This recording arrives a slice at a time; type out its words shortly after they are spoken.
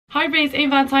Hi everybody, it's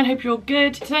Valentine, hope you're all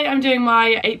good. Today I'm doing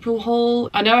my April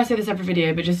haul. I know I say this every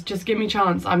video, but just give me a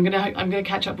chance. I'm gonna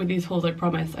catch up with these hauls, I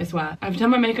promise, I swear. I've done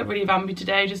my makeup really vampy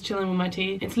today, just chilling with my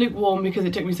tea. It's lukewarm because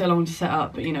it took me so long to set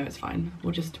up, but you know, it's fine.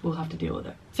 We'll have to deal with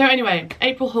it. So anyway,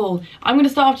 April haul. I'm gonna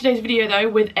start off today's video though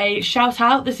with a shout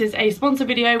out. This is a sponsor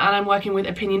video and I'm working with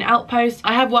Opinion Outpost.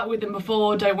 I have worked with them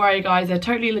before, don't worry guys, they're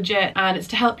totally legit and it's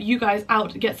to help you guys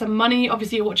out get some money.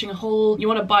 Obviously you're watching a haul, you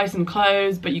wanna buy some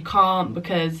clothes, but you can't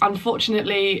because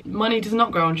unfortunately money does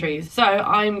not grow on trees. So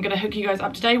I'm gonna hook you guys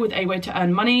up today with a way to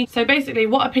earn money. So basically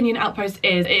what Opinion Outpost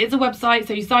is, it is a website,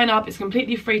 so you sign up, it's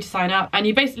completely free to sign up, and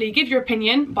you basically give your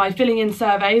opinion by filling in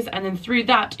surveys, and then through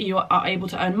that you are able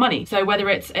to earn money. So whether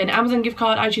it's an Amazon gift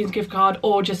card, iTunes gift card,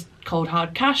 or just cold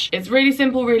hard cash. It's really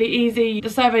simple, really easy. The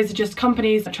surveys are just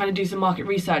companies trying to do some market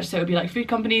research, so it would be like food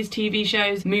companies, TV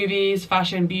shows, movies,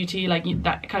 fashion, beauty, like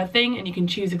that kind of thing, and you can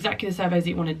choose exactly the surveys that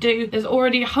you want to do. There's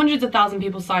already hundreds of thousands of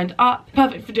people signed up.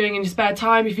 Perfect for doing in your spare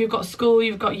time. If you've got school,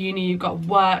 you've got uni, you've got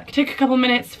work, take a couple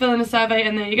minutes, fill in a survey,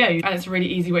 and there you go. And it's a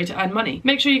really easy way to earn money.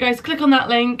 Make sure you guys click on that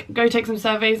link, go take some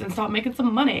surveys and start making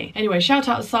some money. Anyway, shout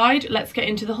out aside, let's get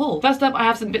into the haul. First up, I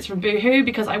have some bits from Boohoo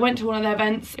because I went to one of their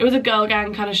events. It was a girl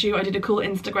gang kind of shoot. I did a cool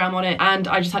Instagram on it and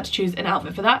I just had to choose an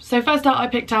outfit for that. So first out I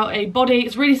picked out a body.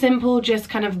 It's really simple, just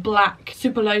kind of black,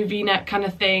 super low v-neck kind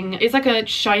of thing. It's like a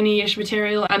shiny-ish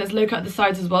material and it's low cut at the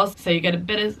sides as well, so you get a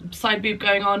bit of side boob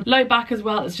going on. Low back as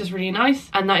well, it's just really nice,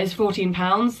 and that is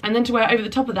 £14. And then to wear over the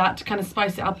top of that, to kind of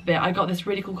spice it up a bit, I got this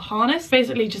really cool harness.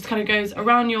 Basically just kind of goes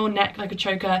around your neck like a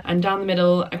choker and down the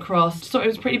middle across. So it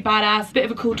was pretty badass, bit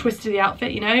of a cool twist to the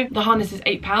outfit, you know. The harness is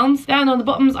 £8. Down on the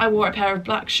bottoms I wore a pair of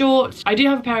black shorts. I do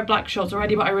have a pair of black shorts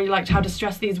already, but I really liked how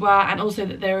distressed these were, and also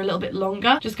that they're a little bit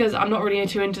longer, just because I'm not really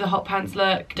too into the hot pants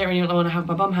look. Don't really want to have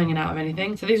my bum hanging out of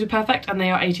anything. So these were perfect and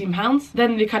they are £18.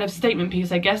 Then the kind of statement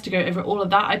piece, I guess, to go over all of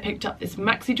that, I picked up this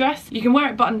maxi dress. You can wear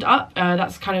it buttoned up,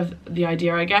 that's kind of the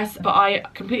idea, I guess, but I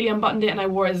completely unbuttoned it and I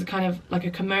wore it as kind of like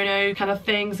a kimono kind of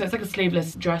thing, so it's like a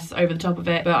sleeveless dress over the top of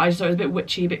it, but I just thought it was a bit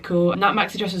witchy, a bit cool. And that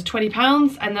maxi dress was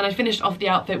 £20. And then I finished off the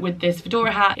outfit with this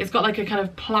fedora hat. It's got like a kind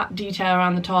of plait detail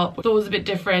around the top. I thought it was a bit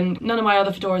different. None of my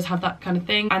other fedoras have that kind of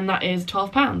thing, and that is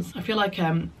 £12. I feel like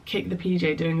Kick the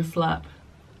PJ doing a slap.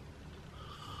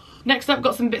 Next up,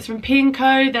 got some bits from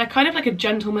P&Co. They're kind of like a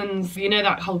gentleman's, you know,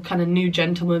 that whole kind of new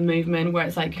gentleman movement where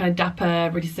it's like kind of dapper,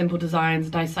 really simple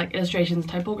designs, nice like illustrations,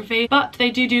 typography. But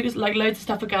they do like loads of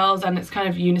stuff for girls and it's kind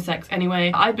of unisex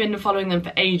anyway. I've been following them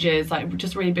for ages, like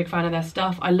just really big fan of their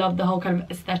stuff. I love the whole kind of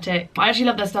aesthetic. I actually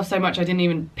love their stuff so much I didn't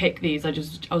even pick these. I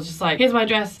was just like, here's my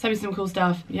dress, send me some cool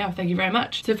stuff. Yeah, thank you very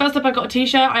much. So first up I got a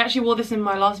t-shirt. I actually wore this in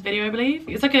my last video, I believe.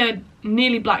 It's like a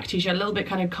nearly black t-shirt, a little bit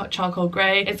kind of charcoal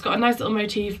grey. It's got a nice little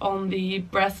motif on the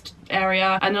breast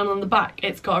area, and then on the back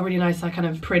it's got a really nice kind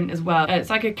of print as well. It's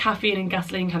like a caffeine and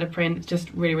gasoline kind of print. It's just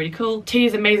really cool. Tea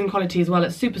is amazing quality as well.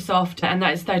 It's super soft and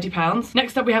that is £30.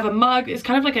 Next up we have a mug. It's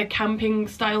kind of like a camping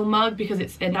style mug because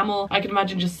it's enamel. I can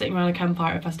imagine just sitting around a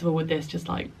campfire at a festival with this, just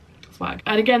like swag.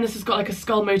 And again, this has got like a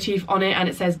skull motif on it and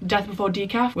it says death before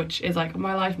decaf, which is like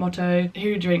my life motto.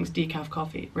 Who drinks decaf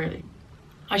coffee, really?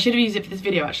 I should have used it for this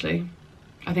video actually.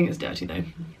 I think it's dirty though,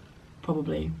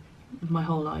 probably my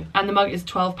whole life. And the mug is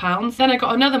 £12. Then I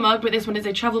got another mug, but this one is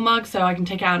a travel mug, so I can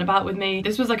take it out and about with me.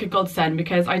 This was like a godsend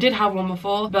because I did have one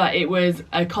before, but it was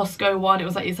a Costco one. It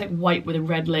was like, it's like white with a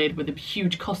red lid with a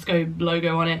huge Costco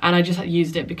logo on it, and I just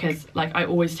used it because like I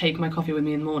always take my coffee with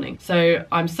me in the morning. So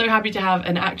I'm so happy to have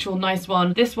an actual nice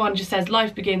one. This one just says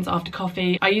life begins after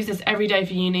coffee. I use this every day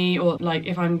for uni, or like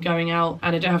if I'm going out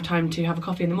and I don't have time to have a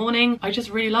coffee in the morning. I just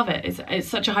really love it. It's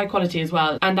such a high quality as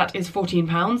well, and that is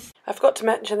 £14. I forgot to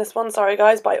mention this one, sorry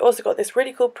guys, but I also got this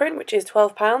really cool print which is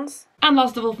 £12. And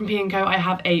last of all from P&Co I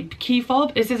have a key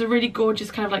fob. This is a really gorgeous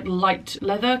kind of like light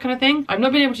leather kind of thing. I've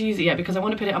not been able to use it yet because I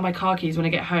want to put it on my car keys when I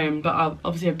get home, but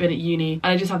obviously I've been at uni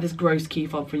and I just have this gross key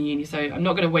fob from uni, so I'm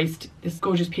not going to waste this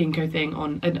gorgeous P&Co thing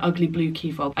on an ugly blue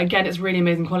key fob. Again, it's really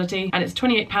amazing quality and it's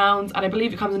 £28, and I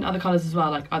believe it comes in other colours as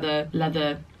well, like other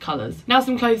leather colours. Now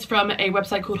some clothes from a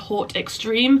website called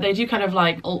HauteExtreme. They do kind of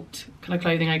like alt kind of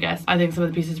clothing, I guess. I think some of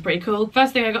the pieces are pretty cool.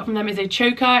 First thing I got from them is a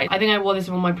choker. I think I wore this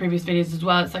in one of my previous videos as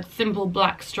well. It's like simple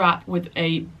black strap with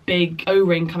a big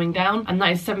O-ring coming down, and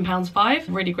that is £7.5.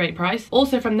 Really great price.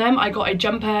 Also from them I got a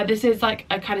jumper. This is like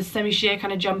a kind of semi-sheer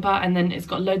kind of jumper, and then it's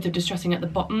got loads of distressing at the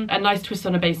bottom. A nice twist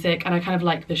on a basic, and I kind of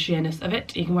like the sheerness of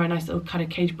it. You can wear a nice little kind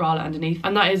of cage bralette underneath,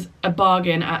 and that is a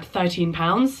bargain at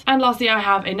 £13. And lastly I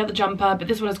have another jumper, but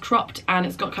this one is cropped and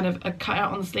it's got kind of a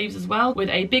cutout on the sleeves as well with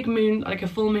a big moon, like a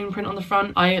full moon print on the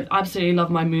front. I absolutely love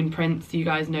my moon prints, you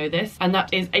guys know this. And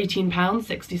that is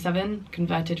 £18.67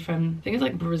 converted from, I think it's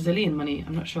like Brazilian money,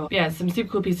 I'm not sure. But yeah, some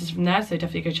super cool pieces from there, so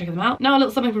definitely go check them out. Now a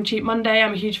little something from Cheap Monday.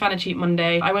 I'm a huge fan of Cheap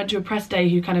Monday. I went to a press day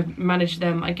who kind of managed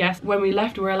them, I guess. When we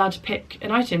left, we were allowed to pick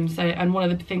an item, so, and one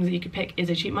of the things that you could pick is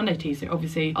a Cheap Monday tee, so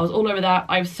obviously I was all over that.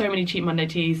 I have so many Cheap Monday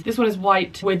tees. This one is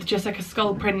white with just like a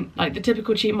skull print, like the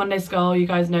typical Cheap Monday skull, you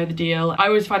guys know the deal. I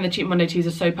always find the Cheap Monday tees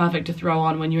are so perfect to throw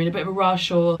on when you're in a bit of a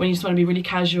rush or when you just want to be really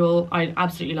casual. I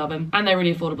absolutely love them, and they're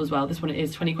really affordable as well. This one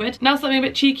is 20 quid. Now something a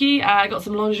bit cheeky, I got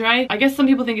some lingerie. I guess some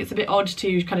people think it's a bit odd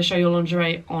to kind of show your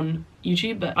lingerie on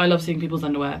YouTube, but I love seeing people's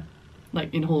underwear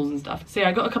like in hauls and stuff. So yeah,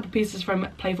 I got a couple pieces from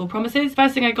Playful Promises.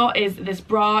 First thing I got is this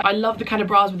bra. I love the kind of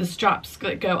bras with the straps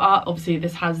that go up. Obviously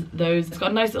this has those. It's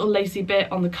got a nice little lacy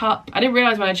bit on the cup. I didn't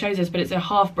realise when I chose this, but it's a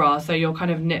half bra, so your kind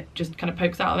of nip just kind of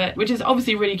pokes out of it, which is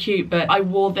obviously really cute. But I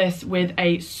wore this with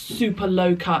a super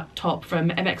low cut top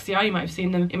from MXCI. You might have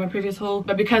seen them in my previous haul,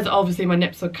 but because obviously my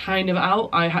nips are kind of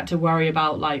out, I had to worry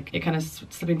about like it kind of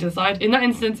slipping to the side. In that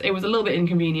instance it was a little bit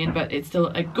inconvenient, but it's still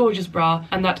a gorgeous bra,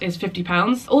 and that is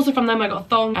 £50. Also from them I got a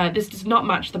thong. This does not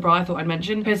match the bra, I thought I'd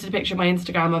mention. Posted a picture on my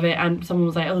Instagram of it and someone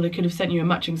was like, oh, they could have sent you a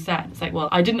matching set. It's like, well,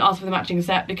 I didn't ask for the matching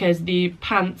set because the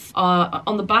pants are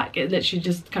on the back. It literally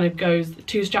just kind of goes,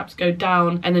 two straps go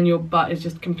down and then your butt is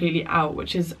just completely out,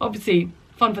 which is obviously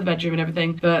fun for the bedroom and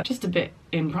everything, but just a bit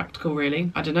impractical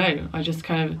really. I don't know, I just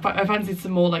kind of, I fancied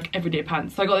some more like everyday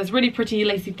pants. So I got this really pretty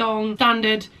lacy thong,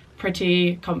 standard,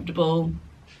 pretty, comfortable.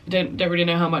 Don't really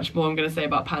know how much more I'm going to say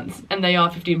about pants, and they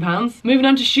are £15. Moving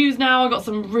on to shoes now. I got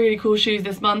some really cool shoes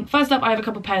this month. First up, I have a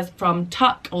couple pairs from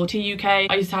Tuck or TUK.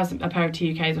 I used to have a pair of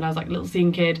TUKs when I was like a little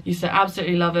scene kid. Used to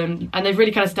absolutely love them, and they've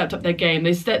really kind of stepped up their game.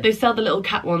 They sell the little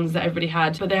cat ones that everybody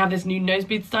had, but they have this new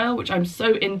nosebleed style, which I'm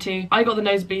so into. I got the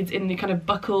nosebleeds in the kind of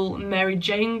buckle Mary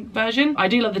Jane version. I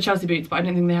do love the Chelsea boots, but I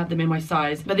don't think they had them in my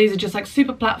size. But these are just like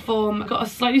super platform. I've got a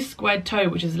slightly squared toe,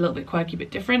 which is a little bit quirky, bit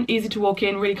different. Easy to walk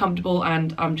in, really comfortable,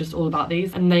 and I'm just all about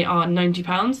these, and they are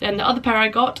 £90. And the other pair I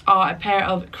got are a pair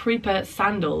of creeper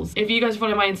sandals. If you guys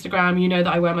follow my Instagram, you know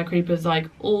that I wear my creepers like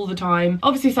all the time.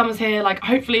 Obviously summer's here, like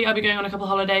hopefully I'll be going on a couple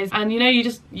holidays, and you know,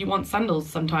 you want sandals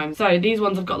sometimes. So these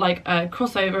ones have got like a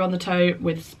crossover on the toe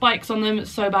with spikes on them.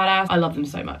 So badass. I love them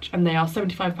so much, and they are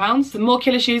 £75. Some more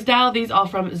killer shoes now. These are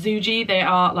from Zooji. They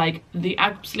are like the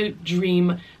absolute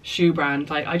dream shoe brand.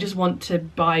 Like I just want to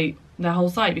buy their whole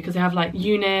site because they have like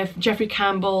Unif, Jeffree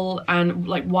Campbell, and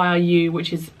like YRU,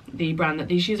 which is the brand that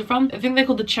these shoes are from. I think they're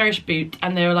called the Cherish Boot,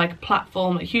 and they're like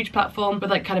platform, a huge platform with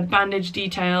like kind of bandage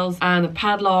details and a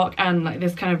padlock and like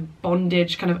this kind of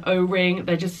bondage kind of O-ring.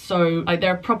 They're just so like,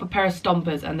 they're a proper pair of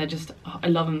stompers, and they're just, oh, I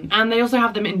love them. And they also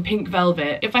have them in pink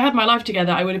velvet. If I had my life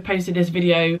together, I would have posted this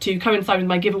video to coincide with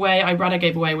my giveaway. I ran a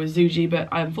giveaway with Zooji, but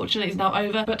unfortunately it's now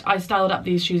over. But I styled up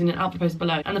these shoes in an outfit post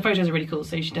below, and the photos are really cool,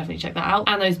 so you should definitely check that out.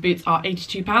 And those boots are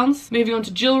 £82. Moving on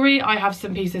to jewellery, I have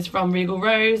some pieces from Regal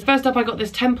Rose. First up, I got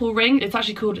this temple ring. It's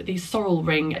actually called the Sorrel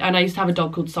ring, and I used to have a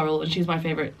dog called Sorrel, and she's my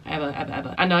favourite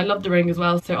ever. And I love the ring as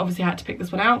well, so obviously I had to pick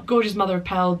this one out. Gorgeous mother of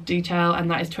pearl detail, and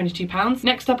that is £22.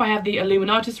 Next up, I have the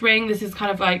Illuminatus ring. This is kind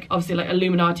of like, obviously like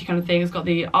Illuminati kind of thing. It's got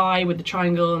the eye with the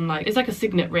triangle, and like, it's like a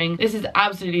signet ring. This is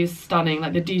absolutely stunning.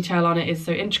 Like the detail on it is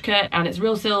so intricate, and it's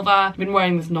real silver. I've been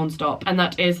wearing this non-stop, and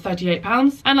that is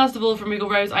 £38. And last of all, from Regal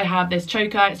Rose, I have this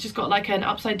choker. It's just got like an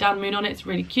upside down moon on it. It's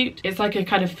really cute. It's like a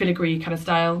kind of filigree kind of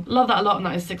style. Love that a lot, and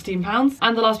that is £16.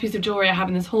 And the last piece of jewellery I have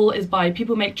in this haul is by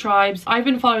People Make Tribes. I've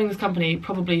been following this company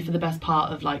probably for the best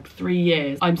part of like 3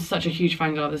 years. I'm such a huge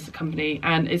fangirl of this company,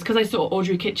 and it's because I saw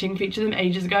Audrey Kitching feature them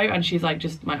ages ago, and she's like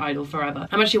just my idol forever.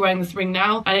 I'm actually wearing this ring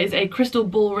now, and it is a crystal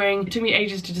ball ring. It took me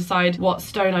ages to decide what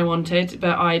stone I wanted,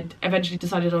 but I eventually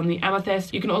decided on the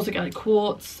amethyst. You can also get like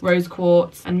quartz, rose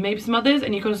quartz, and maybe some others,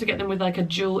 and you can also get them with like a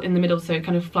jewel in the middle, so it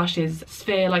kind of flashes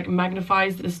sphere, like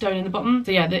magnifies the stone in the bottom.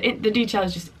 So yeah, the detail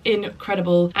is just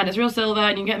incredible, and it's real silver,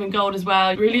 and you can get them in gold as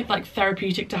well. Really like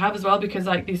therapeutic to have as well, because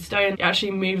like the stone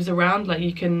actually moves around, like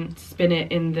you can spin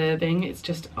it in the thing. It's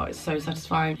just, oh, it's so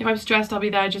satisfying. If I'm stressed, I'll be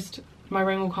there, just my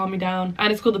ring will calm me down.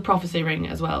 And it's called the Prophecy ring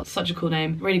as well. Such a cool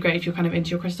name. Really great if you're kind of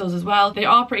into your crystals as well. They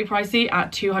are pretty pricey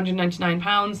at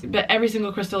 £299, but every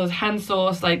single crystal is hand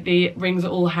sourced. Like the rings are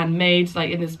all handmade,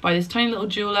 like in this by this tiny little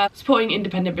jeweler. Supporting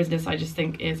independent business, I just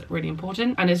think, is really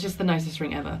important, and it's just the nicest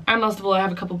ring ever. And last of all, I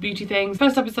have a couple beauty things.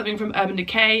 First up is something from Urban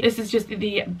Decay. This is just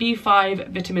the B5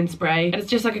 vitamin spray, and it's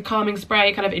just like a calming spray.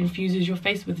 It kind of infuses your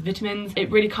face with vitamins.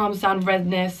 It really calms down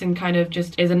redness and kind of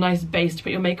just is a nice base to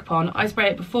put your makeup on. I spray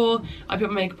it before I put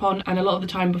my makeup on, and a lot of the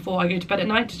time before I go to bed at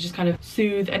night to just kind of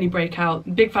soothe any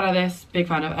breakout. Big fan of this, big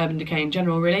fan of Urban Decay in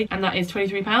general really, and that is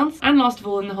 £23. And last of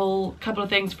all in the haul, couple of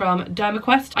things from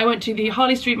DermaQuest. I went to the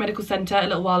Harley Street Medical Centre a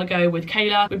little while ago with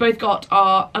Kayla. We both got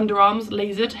our underarms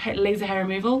lasered, laser hair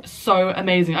removal. So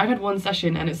amazing. I've had one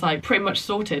session and it's like pretty much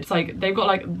sorted. It's like they've got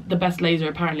like the best laser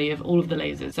apparently of all of the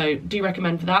lasers, so do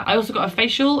recommend for that. I also got a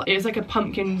facial. It was like a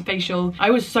pumpkin facial. I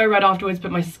was so red afterwards,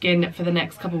 but my skin for the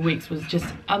next couple of weeks was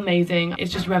just amazing.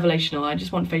 It's just revelational. I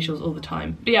just want facials all the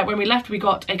time. But yeah, when we left we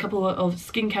got a couple of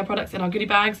skincare products in our goodie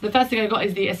bags. The first thing I got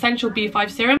is the Essential B5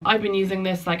 serum. I've been using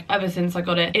this like ever since I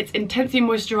got it. It's intensely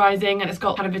moisturizing and it's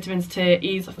got kind of vitamins to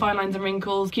ease fine lines and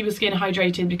wrinkles, keep your skin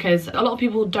hydrated, because a lot of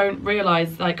people don't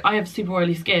realize, like I have super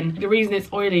oily skin. The reason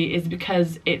it's oily is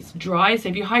because it's dry, so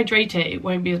if you hydrate it, it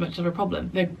won't be as much of a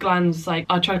problem. The glands like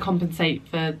are trying to compensate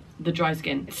for the dry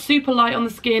skin. It's super light on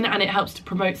the skin and it helps to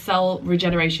promote cell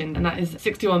regeneration, and that is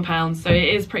 £61, so it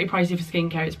is pretty pricey for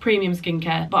skincare. It's premium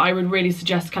skincare, but I would really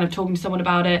suggest kind of talking to someone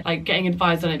about it, like getting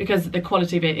advice on it, because the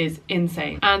quality of it is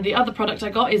insane. And the other product I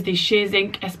got is the Sheer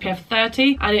Zinc SPF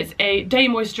 30, and it's a day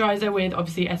moisturizer with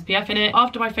obviously SPF in it.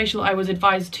 After my facial I was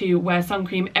advised to wear sun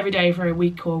cream every day for a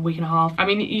week or a week and a half. I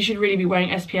mean, you should really be wearing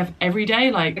SPF every day.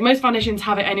 Like most foundations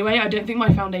have it anyway. I don't think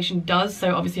my foundation does,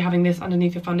 so obviously having this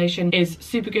underneath your foundation is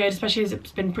super good, especially as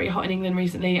it's been pretty hot in England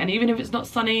recently, and even if it's not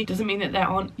sunny doesn't mean that there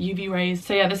aren't UV rays.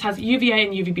 So yeah, this has UVA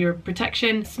and UVB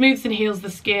protection, smooths and heals the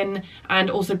skin, and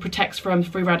also protects from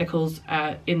free radicals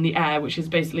in the air, which is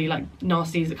basically like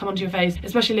nasties that come onto your face.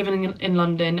 Especially living in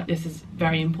London, this is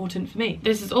very important for me.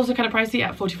 This is also kind of pricey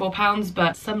at £44,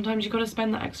 but sometimes you got to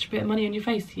spend that extra bit of money on your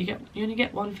face. You only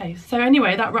get one face. So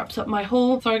anyway, that wraps up my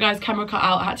haul. Sorry guys, camera cut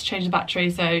out. I had to change the battery,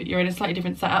 so you're in a slightly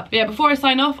different setup. But yeah, before I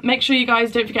sign off, make sure you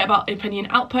guys don't forget about Opinion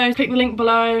Outpost. Click the link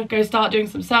below, go start doing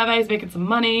some surveys, making some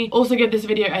money. Also give this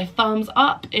video a thumbs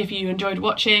up if you enjoyed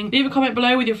watching. Leave a comment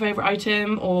below with your favourite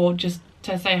item or just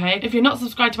to say hey. If you're not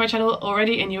subscribed to my channel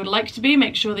already and you would like to be,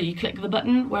 make sure that you click the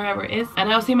button wherever it is,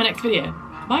 and I'll see you in my next video.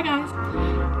 Bye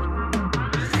guys.